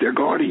owners, but they're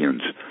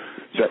guardians.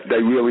 That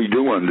they really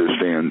do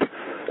understand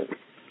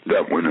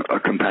that when a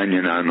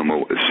companion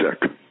animal is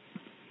sick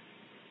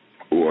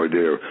sure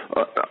there.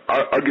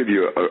 I'll give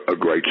you a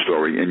great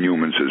story in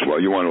humans as well.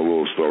 You want a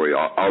little story?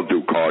 I'll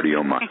do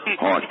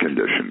heart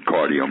condition,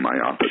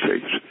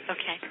 cardiomyopathy.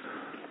 Okay.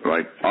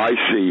 Right. I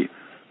see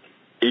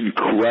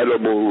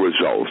incredible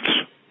results.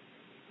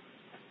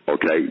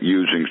 Okay,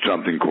 using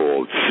something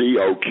called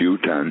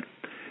CoQ10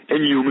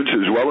 in humans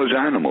as well as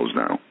animals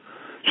now.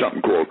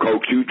 Something called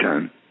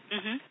CoQ10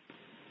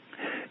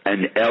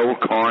 and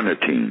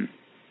L-carnitine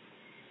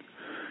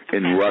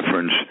in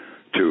reference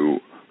to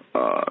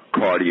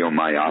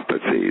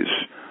cardiomyopathies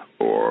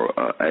or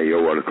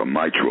aortic or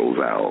mitral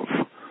valve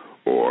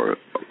or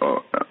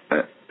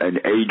an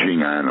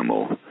aging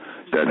animal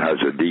that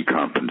has a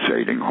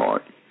decompensating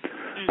heart.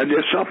 And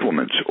they're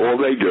supplements. All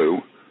they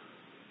do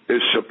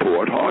is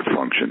support heart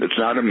function. It's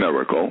not a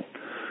miracle,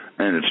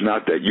 and it's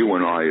not that you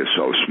and I are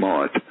so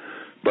smart,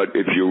 but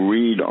if you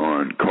read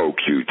on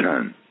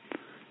CoQ10,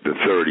 the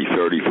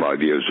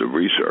 35 years of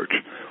research,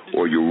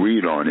 or you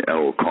read on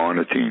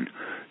L-carnitine,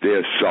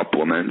 they're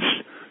supplements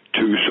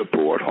to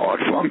support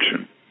heart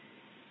function.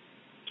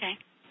 Okay.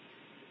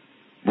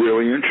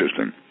 Really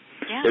interesting.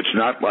 Yeah. It's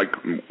not like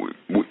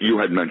you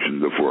had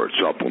mentioned before,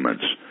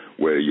 supplements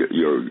where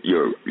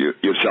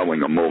you're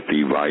selling a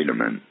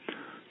multivitamin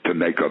to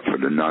make up for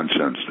the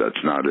nonsense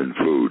that's not in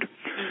food.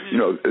 You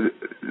know,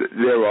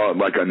 there are,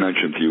 like I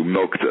mentioned to you,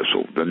 milk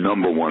thistle, the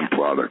number one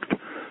product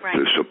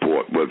to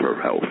support liver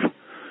health.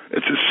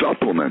 It's a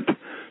supplement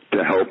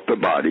to help the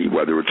body,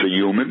 whether it's a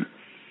human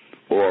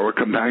or a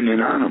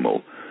companion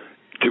animal,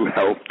 to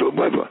help the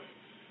liver.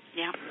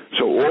 Yeah.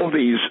 So all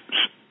these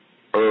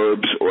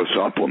herbs or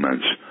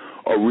supplements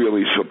are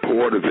really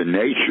supportive in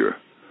nature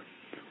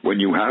when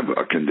you have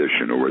a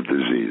condition or a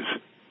disease.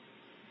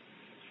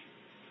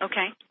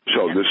 Okay.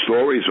 So the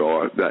stories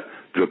are that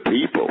the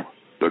people,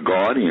 the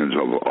guardians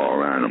of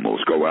our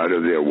animals, go out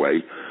of their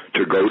way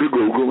to go to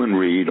Google and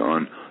read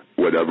on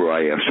whatever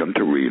I ask them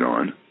to read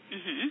on,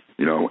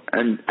 you know,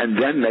 and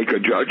then make a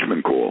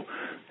judgment call.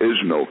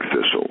 Is milk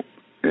thistle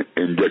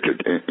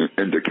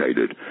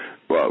indicated?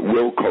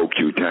 Will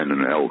CoQ10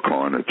 and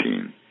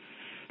L-carnitine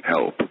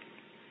help?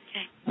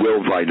 Okay.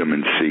 Will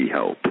vitamin C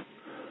help?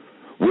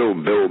 Will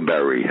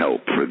bilberry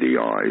help for the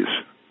eyes?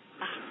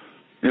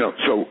 You know,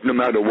 so no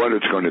matter what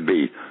it's going to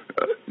be,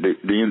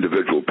 the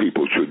individual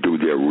people should do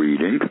their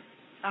reading.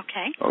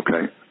 Okay.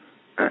 Okay.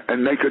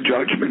 And make a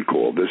judgment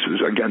call. This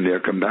is, again, their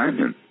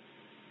companion.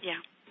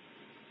 Yeah.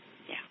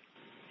 Yeah.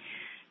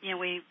 You know,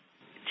 we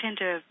tend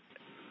to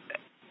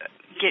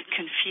get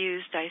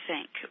confused, I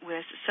think,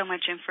 with so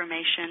much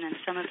information, and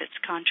some of it's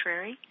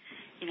contrary,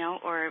 you know,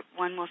 or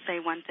one will say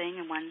one thing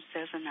and one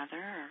says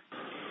another.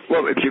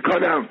 Well, if you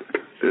cut out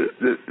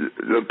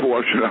the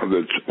portion of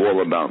it's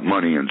all about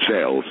money and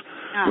sales,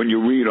 when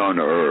you read on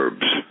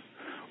herbs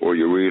or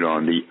you read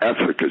on the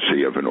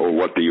efficacy of it or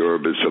what the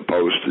herb is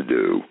supposed to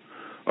do,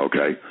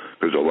 okay,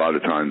 because a lot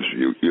of times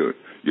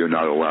you're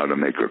not allowed to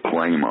make a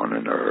claim on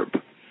an herb.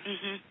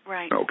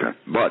 Right. Okay.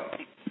 But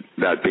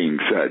that being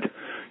said,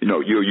 you know,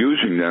 you're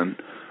using them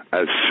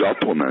as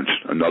supplements,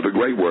 another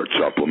great word,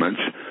 supplements,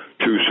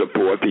 to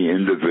support the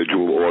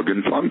individual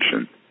organ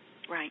function.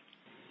 Right.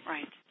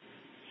 Right.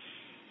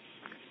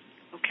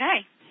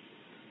 Okay.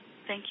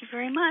 Thank you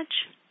very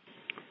much.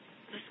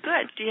 That's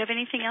good. Do you have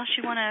anything else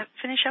you want to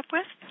finish up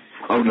with?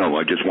 Oh, no,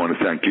 I just want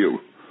to thank you.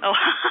 Oh,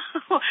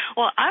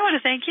 well, I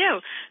want to thank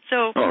you.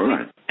 So all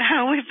right.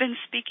 We've been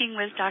speaking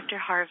with Dr.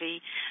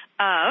 Harvey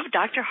of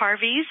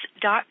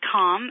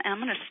drharveys.com, and I'm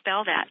going to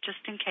spell that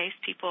just in case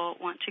people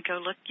want to go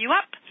look you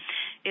up.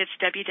 It's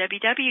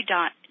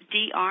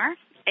www.drharveys.com,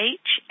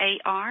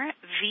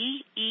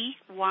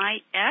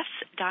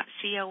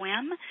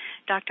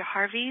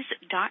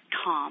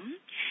 drharveys.com.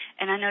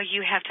 And I know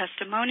you have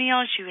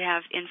testimonials, you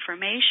have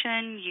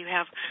information, you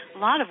have a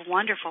lot of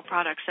wonderful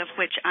products of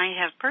which I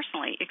have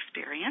personally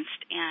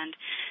experienced and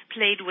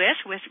played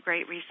with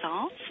great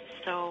results.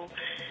 So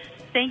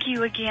thank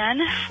you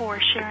again for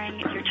sharing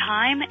your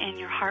time and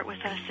your heart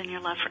with us and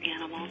your love for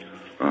animals.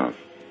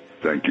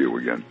 Thank you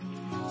again.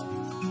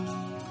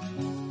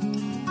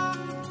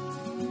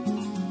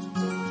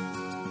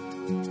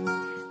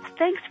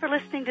 Thanks for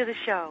listening to the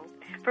show.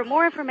 For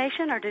more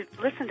information or to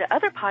listen to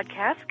other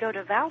podcasts, go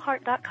to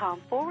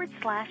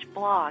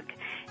valhart.com/blog.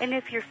 And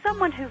if you're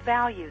someone who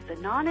values a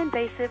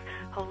non-invasive,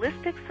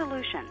 holistic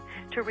solution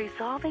to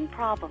resolving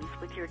problems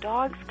with your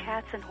dogs,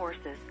 cats, and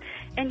horses,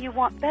 and you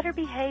want better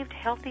behaved,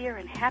 healthier,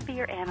 and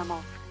happier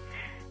animals,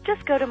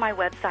 just go to my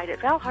website at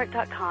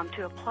valhart.com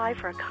to apply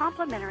for a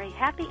complimentary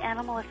Happy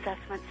Animal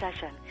Assessment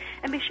session.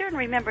 And be sure and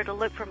remember to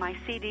look for my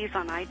CDs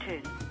on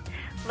iTunes.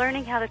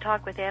 Learning how to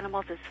talk with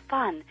animals is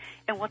fun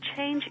and will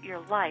change your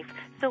life.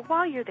 So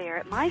while you're there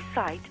at my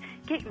site,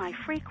 get my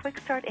free Quick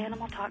Start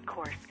Animal Talk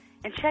course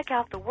and check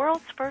out the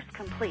world's first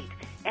complete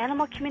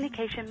Animal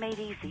Communication Made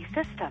Easy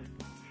system.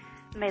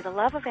 May the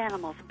love of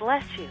animals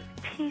bless you,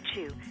 teach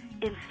you,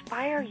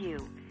 inspire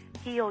you,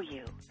 heal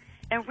you,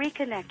 and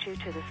reconnect you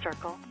to the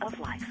circle of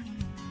life.